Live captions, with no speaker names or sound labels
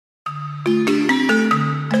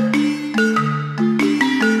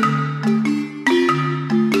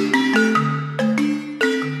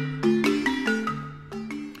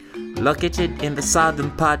Located in the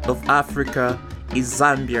southern part of Africa is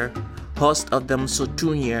Zambia, host of the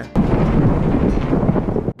Msotunya.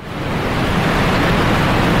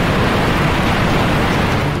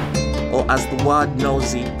 Or as the world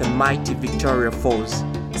knows it, the mighty Victoria Falls,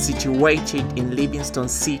 situated in Livingstone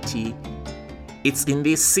City. It's in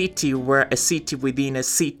this city where a city within a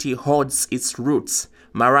city holds its roots,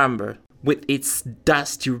 Maramba, with its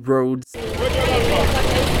dusty roads,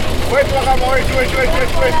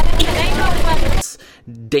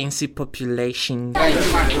 dense population,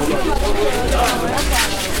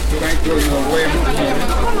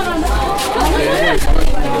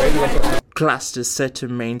 cluster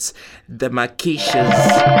settlements, the Marquishas,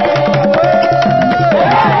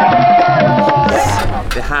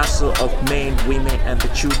 the hustle of men, women and the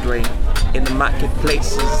children in the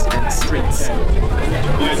marketplaces and streets.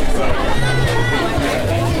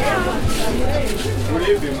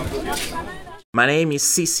 My name is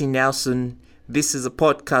Cici Nelson. This is a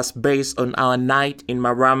podcast based on our night in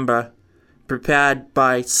Maramba, prepared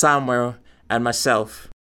by Samuel and myself.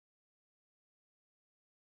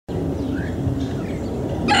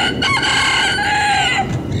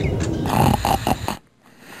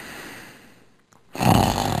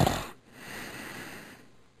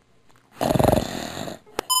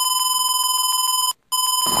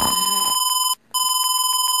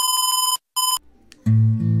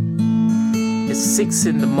 It's 6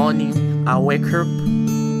 in the morning. I wake up,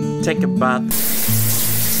 take a bath,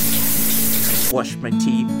 wash my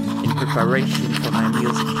teeth in preparation for my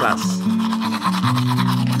music class.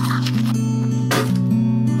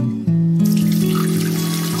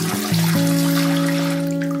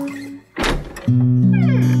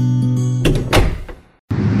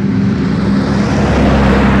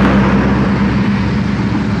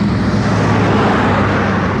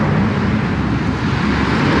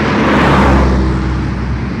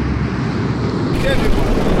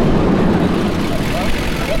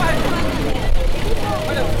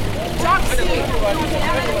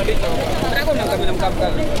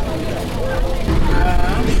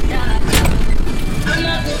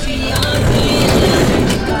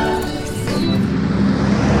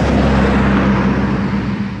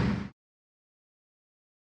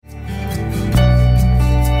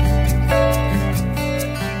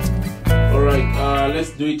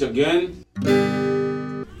 Let's do it again.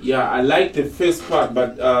 Yeah, I like the first part,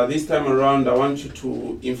 but this time around I want you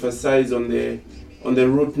to emphasize on the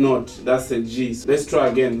root note. That's the G. So let's try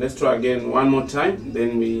again one more time,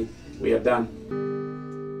 then we are done.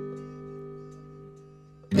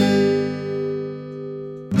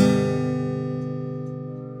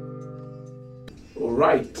 All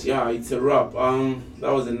right, yeah, it's a wrap.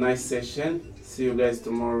 That was a nice session. See you guys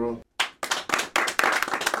tomorrow.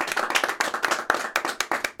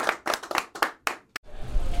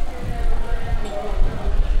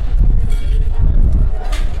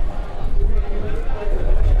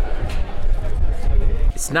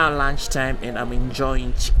 It's now lunchtime and I'm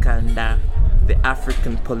enjoying chikanda, the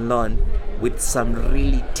African polon, with some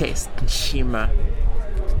really tasty shima.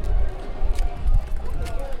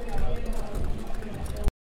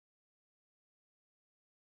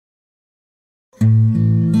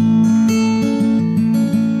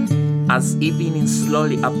 As evening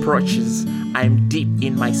slowly approaches, I'm deep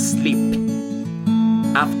in my sleep.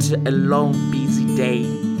 After a long busy day,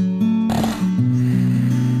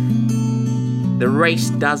 the race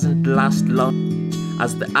doesn't last long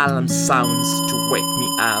as the alarm sounds to wake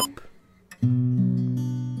me up.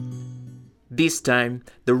 This time,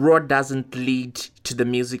 the road doesn't lead to the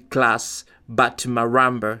music class, but to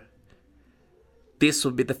Maramba. This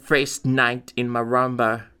will be the first night in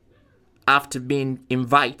Maramba after being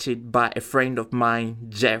invited by a friend of mine,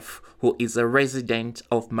 Jeff, who is a resident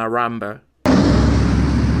of Maramba.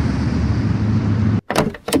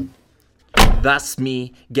 That's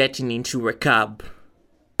me getting into a cab.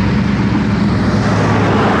 I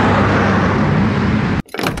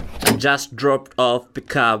just dropped off the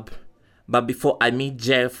cab, but before I meet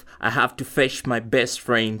Jeff, I have to fetch my best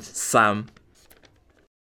friend, Sam.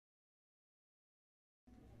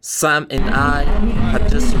 Sam and I had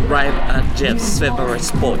just arrived at Jeff's favorite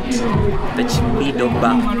spot, the Chimbido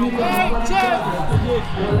Bar.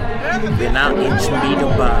 We're now in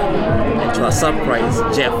Chimbido Bar, and to our surprise,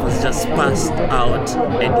 Jeff has just passed out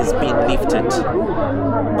and is being lifted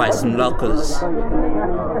by some locals.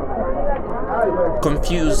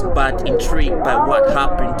 Confused but intrigued by what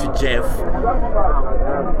happened to Jeff,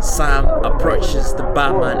 Sam approaches the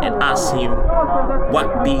barman and asks him,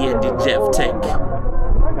 what beer did Jeff take?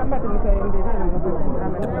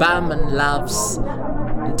 The barman laughs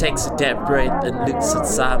and takes a deep breath and looks at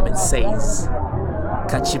Sam and says,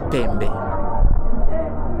 Kachipembe.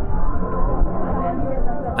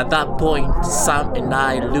 At that point, Sam and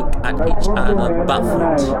I look at each other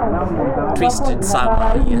baffled. Twisted Sam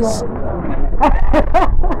eyes.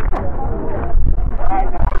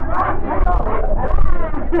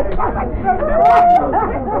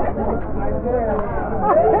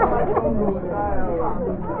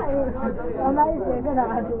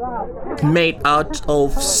 Made out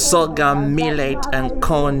of sorghum, millet and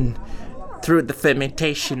corn through the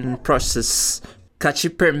fermentation process,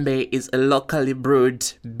 Kachipembe is a locally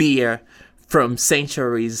brewed beer from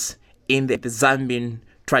centuries in the Zambian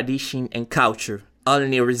tradition and culture,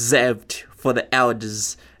 only reserved for the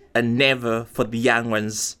elders and never for the young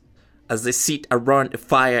ones, as they sit around a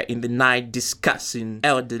fire in the night discussing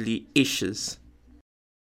elderly issues.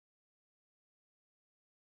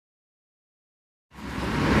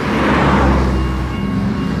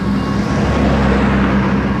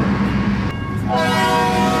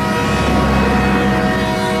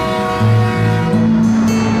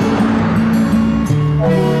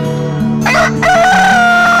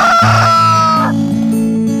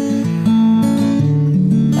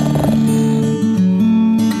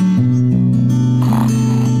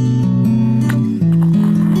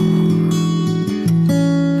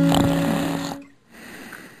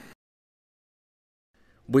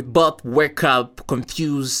 We both wake up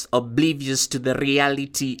confused, oblivious to the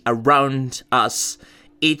reality around us,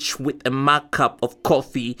 each with a mug cup of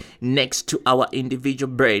coffee next to our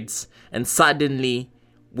individual beds, and suddenly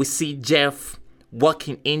we see Jeff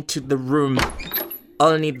walking into the room,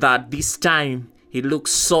 only that this time he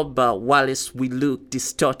looks sober whilst we look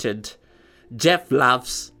distorted. Jeff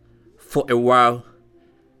laughs for a while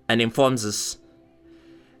and informs us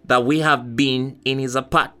that we have been in his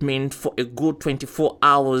apartment for a good 24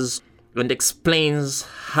 hours and explains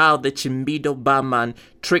how the Chimbido barman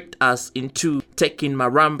tricked us into taking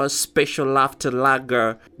Maramba's special laughter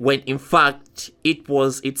lager when in fact it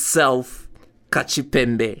was itself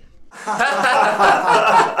Kachipembe.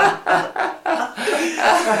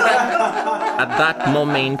 At that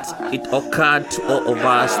moment, it occurred to all of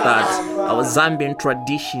us that our Zambian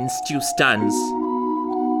tradition still stands.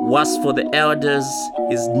 What's for the elders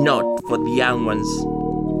is not for the young ones.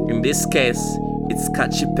 In this case, it's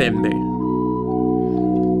Kachipembe.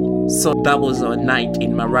 So that was our night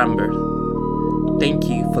in Maramba. Thank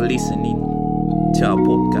you for listening to our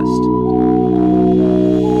podcast.